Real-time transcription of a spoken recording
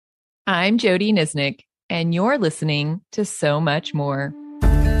I'm Jody Nisnik, and you're listening to So Much More.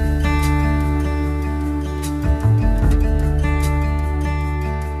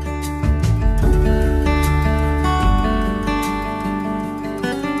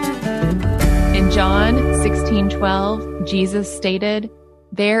 In John 16:12, Jesus stated,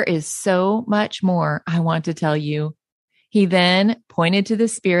 "There is so much more I want to tell you." He then pointed to the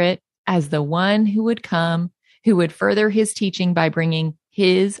Spirit as the one who would come, who would further his teaching by bringing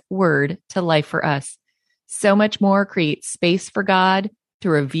his word to life for us. So much more creates space for God to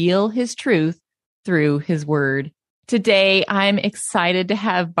reveal his truth through his word. Today, I'm excited to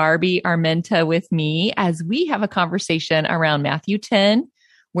have Barbie Armenta with me as we have a conversation around Matthew 10,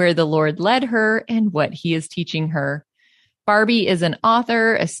 where the Lord led her and what he is teaching her. Barbie is an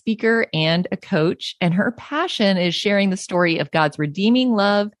author, a speaker, and a coach, and her passion is sharing the story of God's redeeming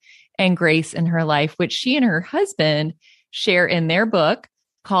love and grace in her life, which she and her husband share in their book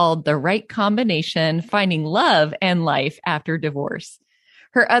called The Right Combination: Finding Love and Life After Divorce.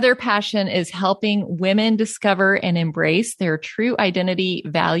 Her other passion is helping women discover and embrace their true identity,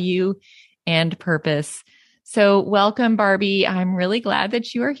 value, and purpose. So welcome, Barbie. I'm really glad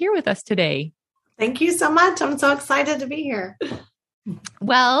that you are here with us today. Thank you so much. I'm so excited to be here.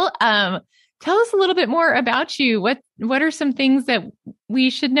 Well, tell us a little bit more about you. What are some things that we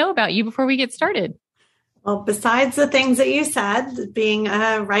should know about you before we get started? Well, besides the things that you said, being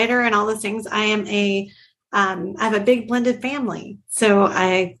a writer and all those things, I have a big blended family. So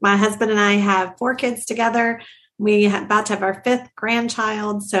my husband and I have 4 kids together. We are about to have our 5th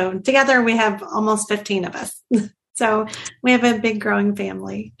grandchild. So together we have almost 15 of us. So we have a big growing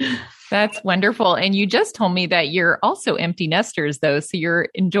family. That's wonderful. And you just told me that you're also empty nesters, though. So you're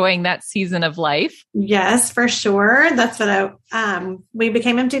enjoying that season of life. Yes, for sure. That's what we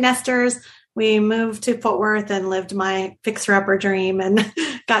became empty nesters. We moved to Fort Worth and lived my fixer-upper dream and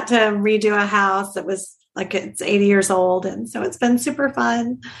got to redo a house that was like it's 80 years old. And so it's been super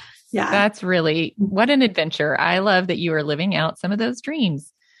fun. Yeah. That's really, what an adventure. I love that you are living out some of those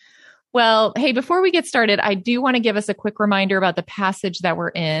dreams. Well, hey, before we get started, I do want to give us a quick reminder about the passage that we're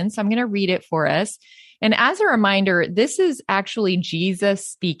in. So I'm going to read it for us. And as a reminder, this is actually Jesus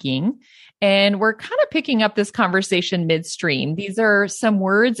speaking, and we're kind of picking up this conversation midstream. These are some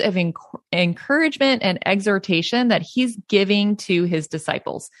words of encouragement and exhortation that he's giving to his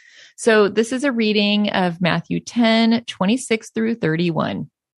disciples. So this is a reading of Matthew 10:26 through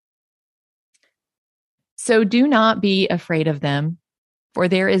 31. So do not be afraid of them, for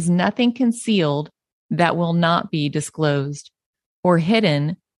there is nothing concealed that will not be disclosed, or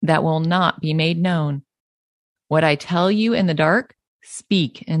hidden that will not be made known. What I tell you in the dark,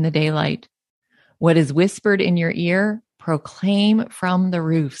 speak in the daylight. What is whispered in your ear, proclaim from the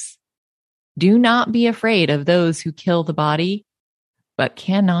roofs. Do not be afraid of those who kill the body, but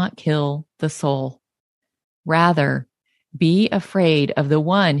cannot kill the soul. Rather, be afraid of the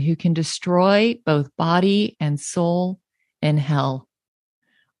one who can destroy both body and soul in hell.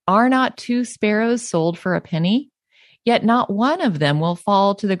 Are not 2 sparrows sold for a penny? Yet not one of them will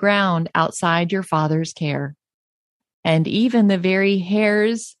fall to the ground outside your Father's care. And even the very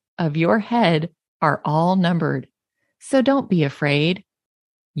hairs of your head are all numbered. So don't be afraid.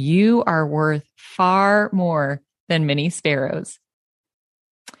 You are worth far more than many sparrows.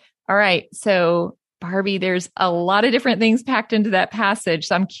 All right. So Barbie, there's a lot of different things packed into that passage.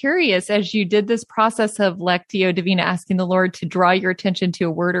 So I'm curious, as you did this process of Lectio Divina, asking the Lord to draw your attention to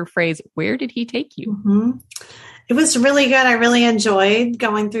a word or phrase, where did he take you? Mm-hmm. It was really good. I really enjoyed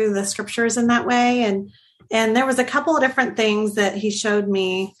going through the scriptures in that way. And there was a couple of different things that he showed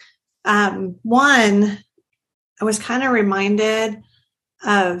me. One, I was kind of reminded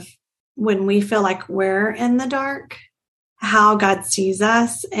of when we feel like we're in the dark, how God sees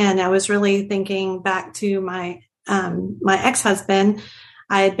us. And I was really thinking back to my ex-husband.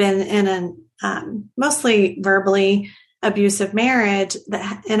 I had been in a mostly verbally abusive marriage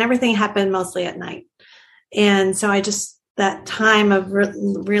and everything happened mostly at night. And so that time of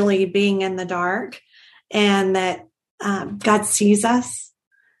really being in the dark, and that God sees us,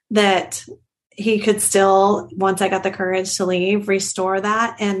 that he could still, once I got the courage to leave, restore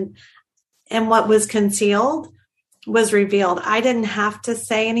that. And what was concealed was revealed. I didn't have to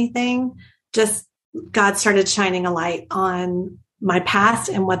say anything. Just God started shining a light on my past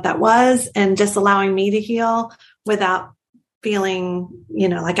and what that was, and just allowing me to heal without feeling,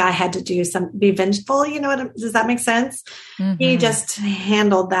 like I had to be vengeful. Does that make sense? Mm-hmm. He just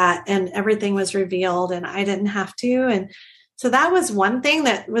handled that and everything was revealed and I didn't have to. And so that was one thing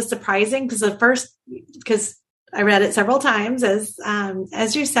that was surprising, because I read it several times,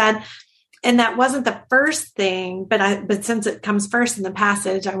 as you said, and that wasn't the first thing, but since it comes first in the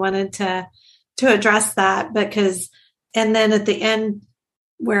passage, I wanted to address that and then at the end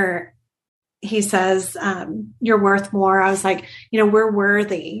where he says, you're worth more. I was like, we're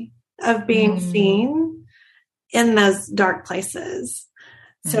worthy of being seen in those dark places.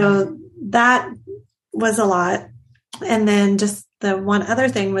 So that was a lot. And then just the one other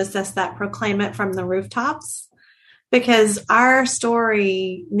thing was just that proclaim it from the rooftops, because our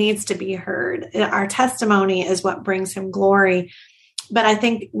story needs to be heard. Our testimony is what brings him glory. But I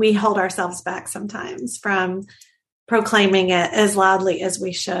think we hold ourselves back sometimes from proclaiming it as loudly as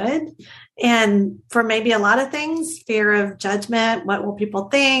we should. And for maybe a lot of things, fear of judgment, what will people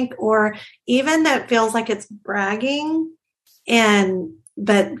think, or even that feels like it's bragging.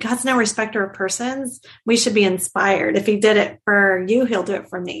 But God's no respecter of persons. We should be inspired. If he did it for you, he'll do it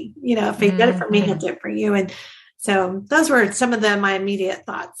for me. If he did it for me, he'll do it for you. And so those were some of my immediate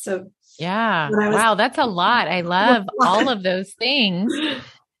thoughts. So yeah. Wow. That's a lot. I love all of those things.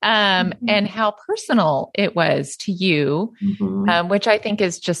 And how personal it was to you, which I think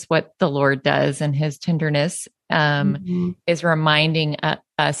is just what the Lord does, and his tenderness is reminding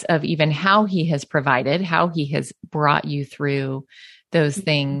us of even how he has provided, how he has brought you through those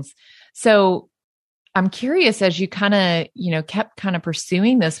things. So I'm curious, as you kind of, kept kind of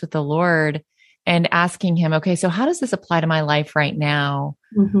pursuing this with the Lord and asking him, okay, so how does this apply to my life right now?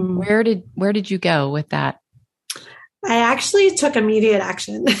 Where did you go with that? I actually took immediate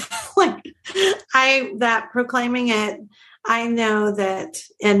action. That proclaiming it, I know that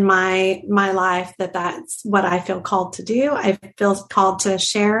in my life that's what I feel called to do. I feel called to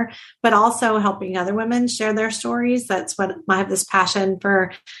share, but also helping other women share their stories. That's what I have this passion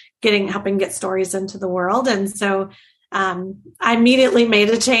for helping get stories into the world. And so I immediately made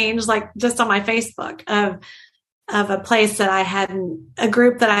a change, just on my Facebook of a place that I hadn't, a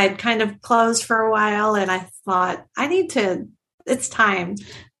group that I had kind of closed for a while. And I thought, it's time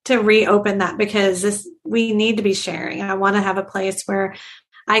to reopen that, because we need to be sharing. I want to have a place where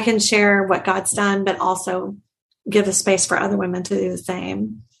I can share what God's done, but also give a space for other women to do the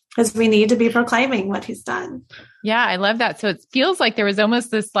same, because we need to be proclaiming what he's done. Yeah, I love that. So it feels like there was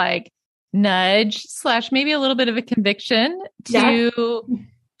almost this nudge / maybe a little bit of a conviction to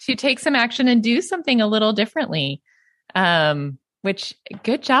take some action and do something a little differently. Which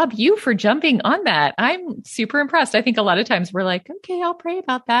good job you for jumping on that. I'm super impressed. I think a lot of times we're like, okay, I'll pray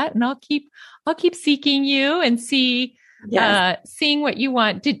about that, and I'll keep seeking you and seeing what you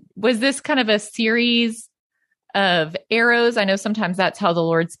want. Was this kind of a series of arrows? I know sometimes that's how the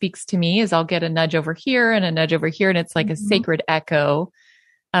Lord speaks to me, is I'll get a nudge over here and a nudge over here, and it's like a sacred echo.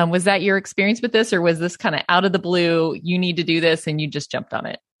 Was that your experience with this, or was this kind of out of the blue? You need to do this, and you just jumped on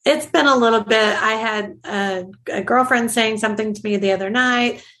it? It's been a little bit. I had a girlfriend saying something to me the other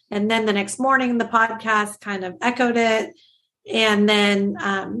night, and then the next morning the podcast kind of echoed it. And then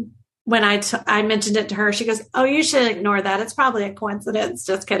when I mentioned it to her, she goes, "Oh, you should ignore that. It's probably a coincidence."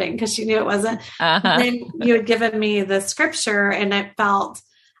 Just kidding, because she knew it wasn't. Then you had given me the scripture, and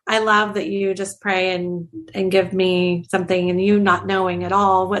I love that you just pray and give me something, and you not knowing at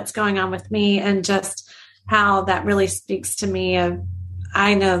all what's going on with me, and just how that really speaks to me of,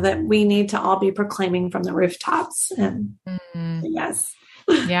 I know that we need to all be proclaiming from the rooftops. And yes.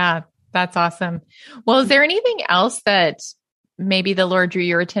 Yeah, that's awesome. Well, is there anything else that maybe the Lord drew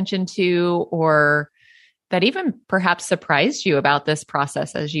your attention to, or that even perhaps surprised you about this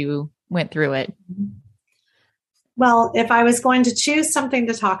process as you went through it? Well, if I was going to choose something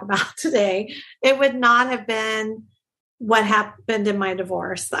to talk about today, it would not have been what happened in my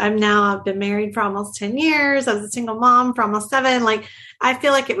divorce. I've been married for almost 10 years. I was a single mom for almost 7. I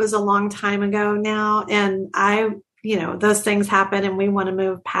feel like it was a long time ago now. And those things happen, and we want to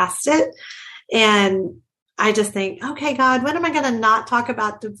move past it. And I just think, okay, God, when am I going to not talk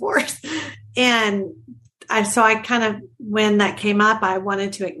about divorce? And I kind of, when that came up, I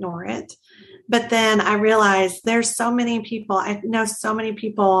wanted to ignore it. But then I realized there's so many people, I know so many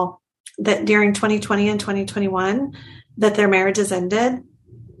people that during 2020 and 2021, that their marriages ended.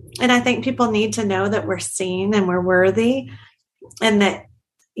 And I think people need to know that we're seen and we're worthy, and that,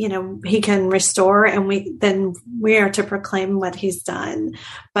 he can restore, and we are to proclaim what he's done.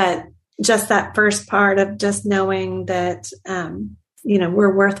 But just that first part of just knowing that,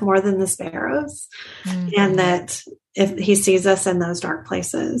 we're worth more than the sparrows, and that if he sees us in those dark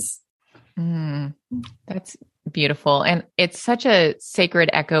places. That's beautiful. And it's such a sacred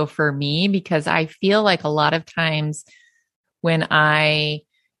echo for me, because I feel like a lot of times when I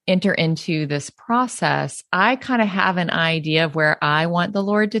enter into this process, I kind of have an idea of where I want the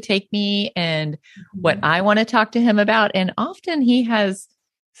Lord to take me and what I want to talk to him about. And often he has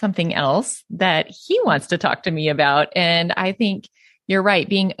something else that he wants to talk to me about. And I think you're right,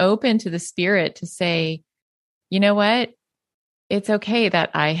 being open to the Spirit to say, you know what? It's okay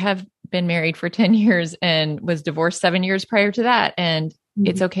that I have been married for 10 years and was divorced 7 years prior to that. And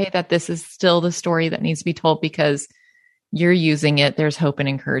it's okay that this is still the story that needs to be told because you're using it. There's hope and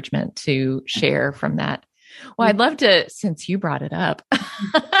encouragement to share from that. Well, I'd love to, since you brought it up,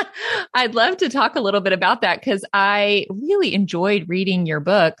 I'd love to talk a little bit about that because I really enjoyed reading your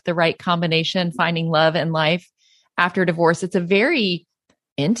book, The Right Combination, Finding Love and Life After Divorce. It's a very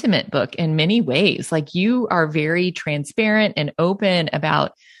intimate book in many ways. Like you are very transparent and open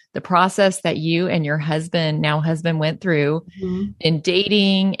about the process that you and your now husband went through in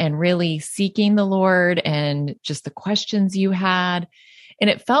dating and really seeking the Lord and just the questions you had. And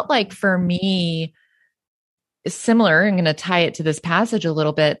it felt like for me, similar, I'm going to tie it to this passage a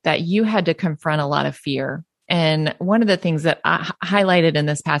little bit, that you had to confront a lot of fear. And one of the things that I highlighted in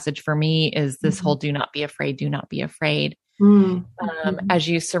this passage for me is this whole do not be afraid, do not be afraid. As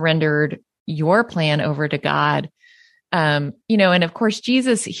you surrendered your plan over to God, and of course,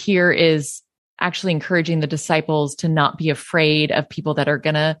 Jesus here is actually encouraging the disciples to not be afraid of people that are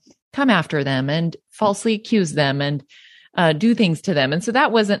going to come after them and falsely accuse them and do things to them. And so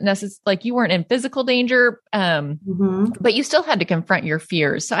that wasn't necessarily like you weren't in physical danger, but you still had to confront your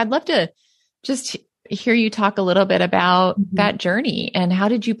fears. So I'd love to just hear you talk a little bit about that journey and how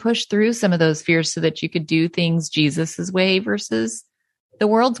did you push through some of those fears so that you could do things Jesus's way versus the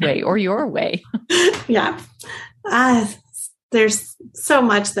world's way or your way? Yeah. There's so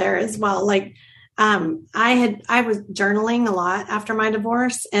much there as well. Like, I was journaling a lot after my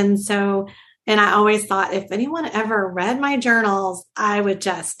divorce. And I always thought if anyone ever read my journals, I would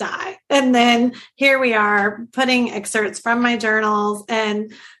just die. And then here we are putting excerpts from my journals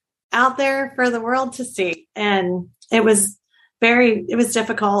and out there for the world to see. And it was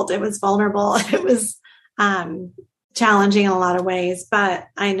difficult. It was vulnerable. It was, challenging in a lot of ways, but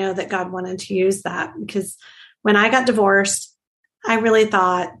I know that God wanted to use that because when I got divorced, I really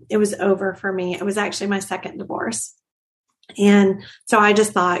thought it was over for me. It was actually my second divorce. And so I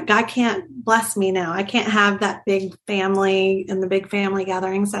just thought, God can't bless me now. I can't have that big family and the big family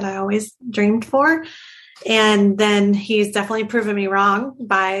gatherings that I always dreamed for. And then he's definitely proven me wrong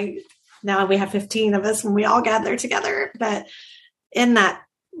by now we have 15 of us when we all gather together. But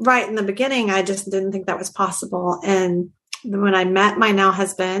right in the beginning, I just didn't think that was possible. And when I met my now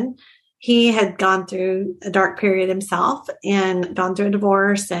husband, he had gone through a dark period himself and gone through a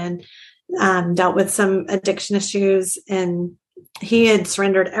divorce and dealt with some addiction issues. And he had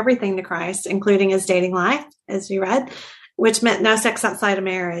surrendered everything to Christ, including his dating life, as you read, which meant no sex outside of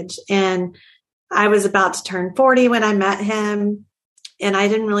marriage. And I was about to turn 40 when I met him. And I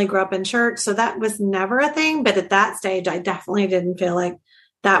didn't really grow up in church. So that was never a thing. But at that stage, I definitely didn't feel like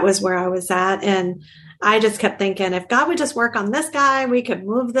that was where I was at. And I just kept thinking, if God would just work on this guy, we could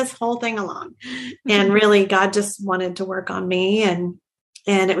move this whole thing along. And really, God just wanted to work on me. And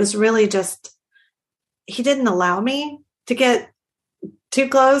it was really just, he didn't allow me to get too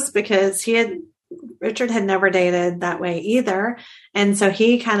close because Richard had never dated that way either. And so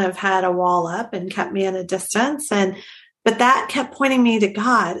he kind of had a wall up and kept me at a distance. But that kept pointing me to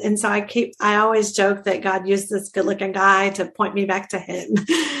God. And so I always joke that God used this good looking guy to point me back to him.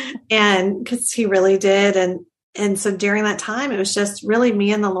 And cause he really did. And so during that time, it was just really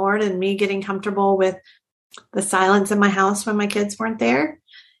me and the Lord and me getting comfortable with the silence in my house when my kids weren't there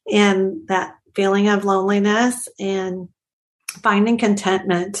and that feeling of loneliness and finding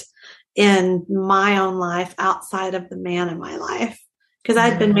contentment in my own life outside of the man in my life. Cause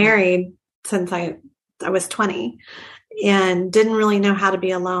I'd been married since I was 20. And didn't really know how to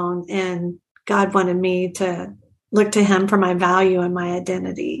be alone. And God wanted me to look to him for my value and my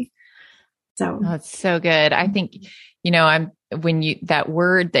identity. So that's so good. I think, that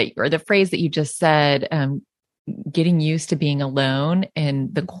word or the phrase that you just said, getting used to being alone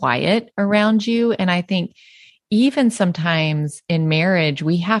and the quiet around you. And I think even sometimes in marriage,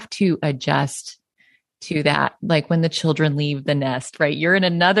 we have to adjust to that. Like when the children leave the nest, right? You're in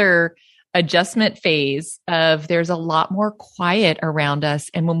another adjustment phase of there's a lot more quiet around us.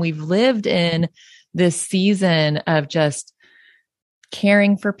 And when we've lived in this season of just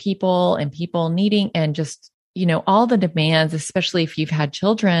caring for people and people needing and just, all the demands, especially if you've had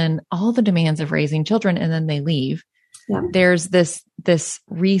children, all the demands of raising children and then they leave. Yeah. There's this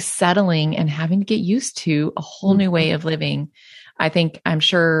resettling and having to get used to a whole new way of living. I'm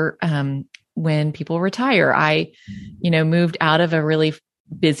sure when people retire, I moved out of a really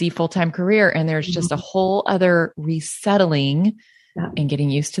busy full-time career and there's just a whole other resettling and getting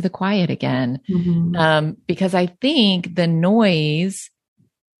used to the quiet again. Because I think the noise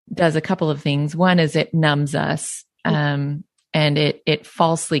does a couple of things. One is it numbs us, and it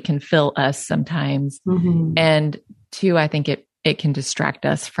falsely can fill us sometimes. Mm-hmm. And two, I think it can distract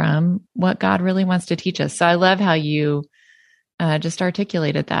us from what God really wants to teach us. So I love how you just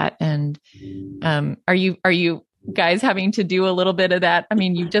articulated that. And are you guys having to do a little bit of that? I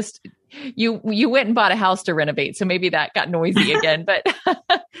mean, you went and bought a house to renovate, so maybe that got noisy again, but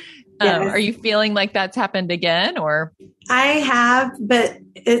Yes. Are you feeling like that's happened again, or? I have, but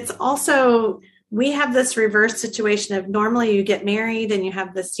it's also, we have this reverse situation of normally you get married and you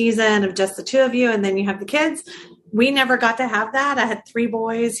have the season of just the two of you, and then you have the kids. We never got to have that. I had 3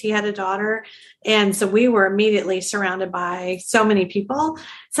 boys. He had a daughter. And so we were immediately surrounded by so many people.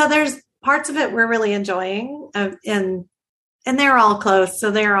 So there's parts of it we're really enjoying, and they're all close.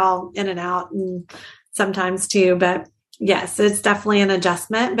 So they're all in and out, and sometimes too, but yes, it's definitely an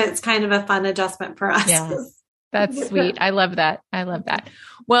adjustment, but it's kind of a fun adjustment for us. Yeah, that's sweet. I love that. I love that.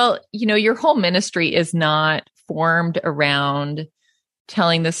 Well, your whole ministry is not formed around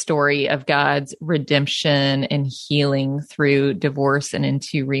telling the story of God's redemption and healing through divorce and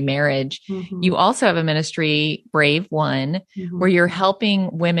into remarriage. Mm-hmm. You also have a ministry, Brave One, Mm-hmm. where you're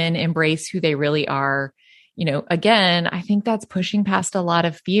helping women embrace who they really are. Again, I think that's pushing past a lot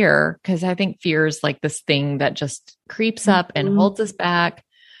of fear, because I think fear is like this thing that just creeps up and holds us back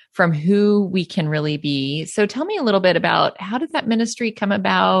from who we can really be. So tell me a little bit about, how did that ministry come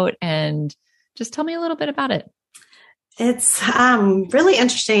about, and just tell me a little bit about it. It's really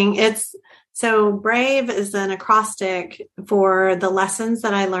interesting. So Brave is an acrostic for the lessons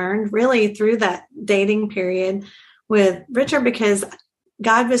that I learned really through that dating period with Richard, because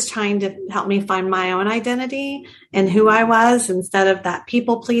God was trying to help me find my own identity and who I was, instead of that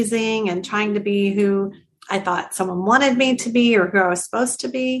people pleasing and trying to be who I thought someone wanted me to be or who I was supposed to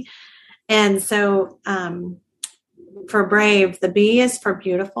be. And so for Brave, the B is for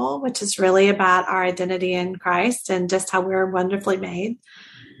beautiful, which is really about our identity in Christ and just how we're wonderfully made.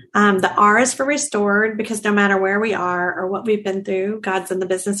 The R is for restored, because no matter where we are or what we've been through, God's in the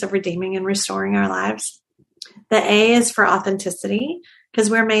business of redeeming and restoring our lives. The A is for authenticity, because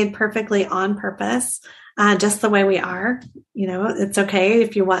we're made perfectly on purpose, just the way we are. It's okay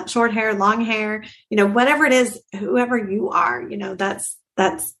if you want short hair, long hair, whatever it is, whoever you are, that's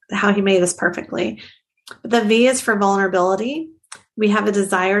how he made us perfectly. The V is for vulnerability. We have a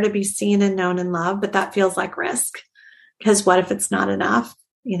desire to be seen and known and loved, but that feels like risk, because what if it's not enough?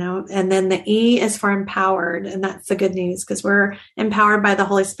 And then the E is for empowered. And that's the good news, because we're empowered by the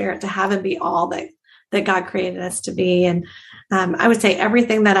Holy Spirit to have and be all that God created us to be. And I would say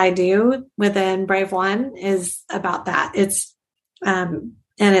everything that I do within Brave One is about that. It's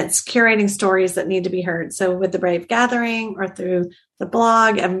curating stories that need to be heard. So with the Brave Gathering or through the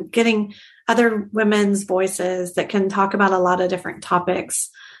blog, I'm getting other women's voices that can talk about a lot of different topics.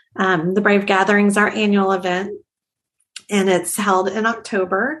 The Brave Gathering is our annual event, and it's held in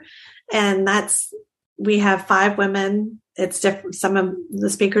October. And we have 5 women. It's different. Some of the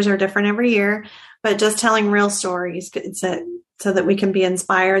speakers are different every year, but just telling real stories so that we can be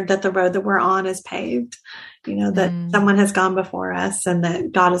inspired that the road that we're on is paved, that someone has gone before us and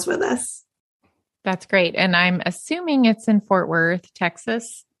that God is with us. That's great. And I'm assuming it's in Fort Worth,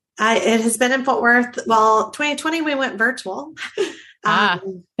 Texas. It has been in Fort Worth. Well, 2020, we went virtual.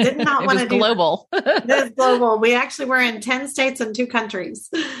 Did not want to do global. It is global. We actually were in 10 states and 2 countries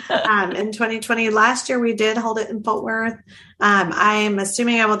in 2020. Last year, we did hold it in Fort Worth. I'm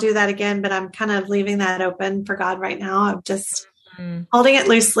assuming I will do that again, but I'm kind of leaving that open for God right now. I'm just holding it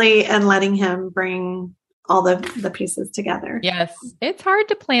loosely and letting him bring all the pieces together. Yes. It's hard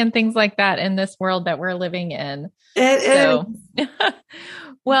to plan things like that in this world that we're living in. It is.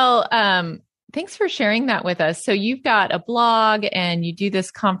 Well, thanks for sharing that with us. So you've got a blog and you do this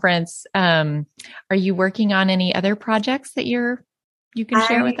conference. Are you working on any other projects that you can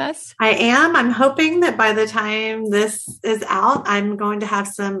share with us? I am. I'm hoping that by the time this is out, I'm going to have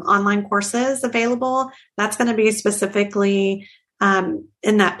some online courses available. That's going to be specifically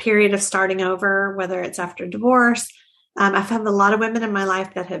in that period of starting over, whether it's after divorce. I've had a lot of women in my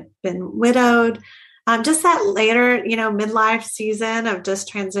life that have been widowed. Just that later, midlife season of just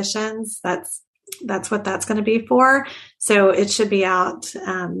transitions. That's what that's going to be for. So it should be out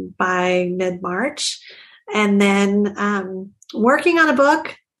by mid-March. And then working on a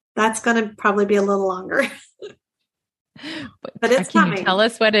book, that's going to probably be a little longer. But it's Can coming. You tell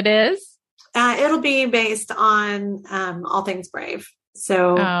us what it is? It'll be based on all things Brave.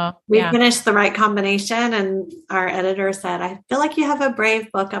 So we finished The Right Combination, and our editor said, I feel like you have a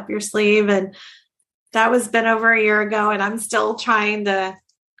Brave book up your sleeve. And that was been over a year ago, and I'm still trying to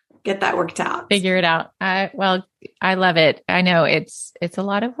get that worked out. Figure it out. Well, I love it. I know it's a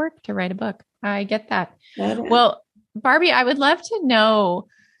lot of work to write a book. I get that. Well, Barbie, I would love to know,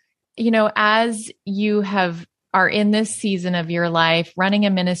 as you are in this season of your life, running a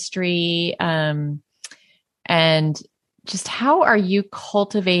ministry, and just how are you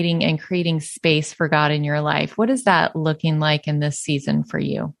cultivating and creating space for God in your life? What is that looking like in this season for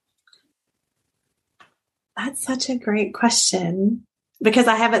you? That's such a great question, because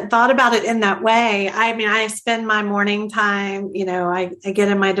I haven't thought about it in that way. I mean, I spend my morning time, I get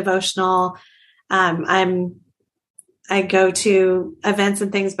in my devotional. I go to events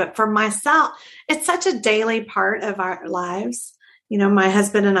and things, but for myself, it's such a daily part of our lives. My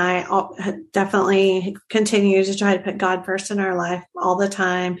husband and I definitely continue to try to put God first in our life all the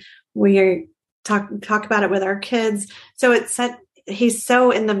time. We talk about it with our kids. So he's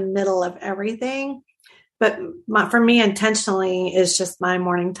so in the middle of everything. But for me, intentionally, is just my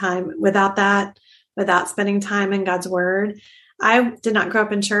morning time. Without spending time in God's word, I did not grow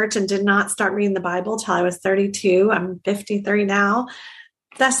up in church and did not start reading the Bible till I was 32. I'm 53 now.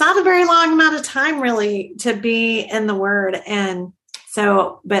 That's not a very long amount of time, really, to be in the word. And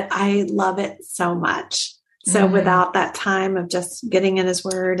so, but I love it so much. So without that time of just getting in his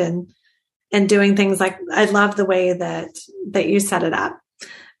word and doing things like, I love the way that you set it up.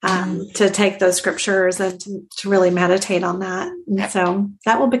 To take those scriptures and to really meditate on that. And so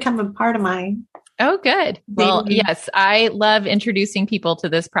that will become a part of mine. Oh, good. Well, yes, I love introducing people to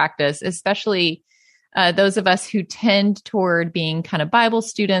this practice, especially those of us who tend toward being kind of Bible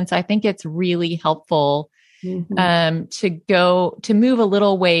students. I think it's really helpful to move a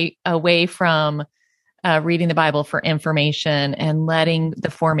little way away from reading the Bible for information and letting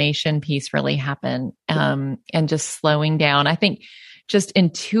the formation piece really happen, and just slowing down. I think just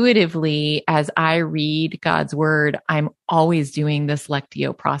intuitively, as I read God's word, I'm always doing this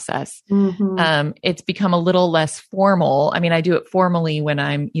Lectio process. It's become a little less formal. I mean, I do it formally when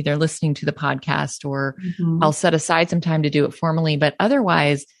I'm either listening to the podcast or I'll set aside some time to do it formally. But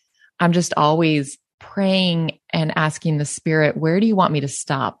otherwise, I'm just always praying and asking the Spirit, where do you want me to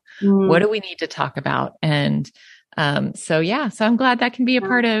stop? What do we need to talk about? And so I'm glad that can be a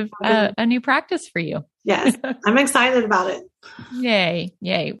part of a new practice for you. Yes, I'm excited about it.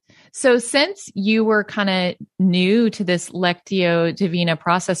 Yay. So since you were kind of new to this Lectio Divina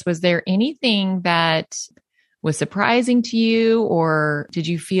process, was there anything that was surprising to you, or did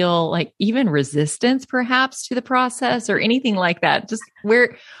you feel like even resistance perhaps to the process or anything like that? Just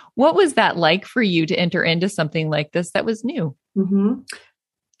what was that like for you to enter into something like this that was new?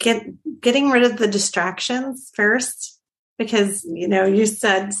 Getting rid of the distractions first, because, you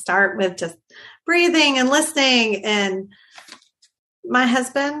said start with just breathing and listening. And my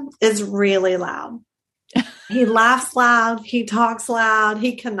husband is really loud. He laughs loud. He talks loud.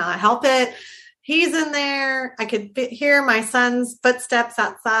 He cannot help it. He's in there. I could hear my son's footsteps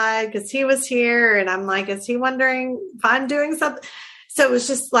outside because he was here. And I'm like, is he wondering if I'm doing something? So it was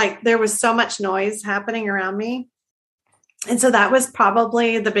just like, there was so much noise happening around me. And so that was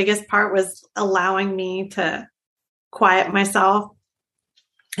probably the biggest part, was allowing me to quiet myself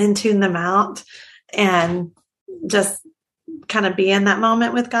and tune them out and just kind of be in that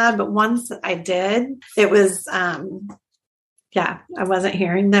moment with God. But once I did, it was, I wasn't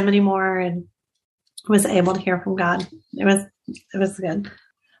hearing them anymore and was able to hear from God. It was good.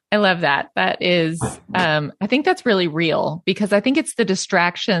 I love that. That is, I think that's really real, because I think it's the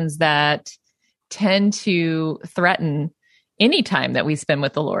distractions that tend to threaten any time that we spend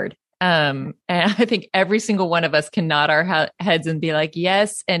with the Lord. And I think every single one of us can nod our heads and be like,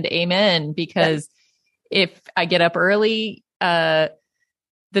 yes and amen, because if I get up early, the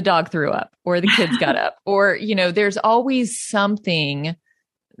dog threw up or the kids got up, or, there's always something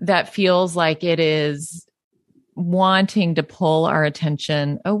that feels like it is wanting to pull our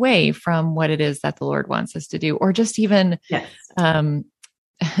attention away from what it is that the Lord wants us to do. Or just even,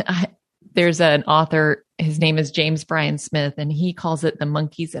 there's an author, his name is James Bryan Smith, and he calls it the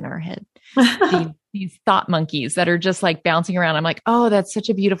monkeys in our head. These thought monkeys that are just like bouncing around. I'm like, oh, that's such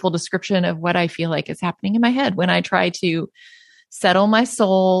a beautiful description of what I feel like is happening in my head when I try to settle my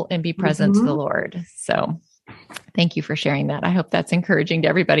soul and be present to the Lord. So thank you for sharing that. I hope that's encouraging to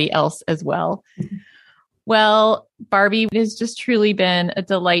everybody else as well. Well, Barbie, it has just truly been a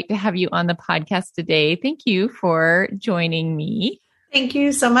delight to have you on the podcast today. Thank you for joining me. Thank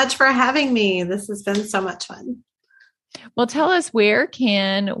you so much for having me. This has been so much fun. Well, tell us, where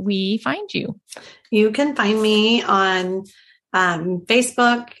can we find you? You can find me on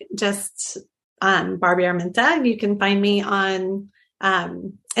Facebook, just Barbie Armenta. You can find me on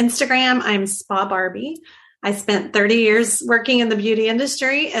Instagram. I'm Spa Barbie. I spent 30 years working in the beauty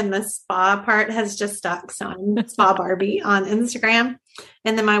industry, and the spa part has just stuck. So I'm Spa Barbie on Instagram.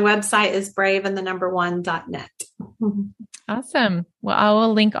 And then my website is braveandthe1.net. Awesome. Well, I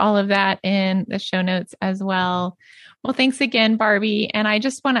will link all of that in the show notes as well. Well, thanks again, Barbie. And I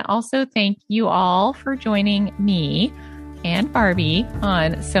just want to also thank you all for joining me and Barbie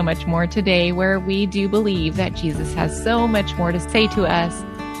on So Much More today, where we do believe that Jesus has so much more to say to us,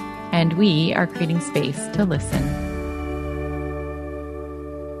 and we are creating space to listen.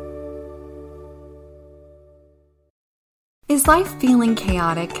 Is life feeling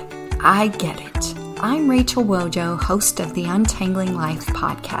chaotic? I get it. I'm Rachel Wojo, host of the Untangling Life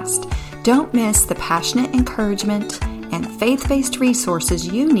podcast. Don't miss the passionate encouragement and faith-based resources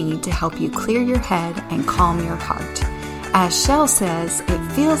you need to help you clear your head and calm your heart. As Shell says,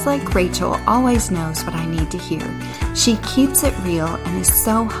 it feels like Rachel always knows what I need to hear. She keeps it real and is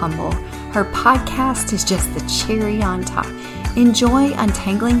so humble. Her podcast is just the cherry on top. Enjoy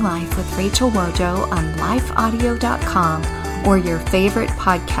Untangling Life with Rachel Wojo on lifeaudio.com or your favorite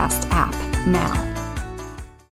podcast app now.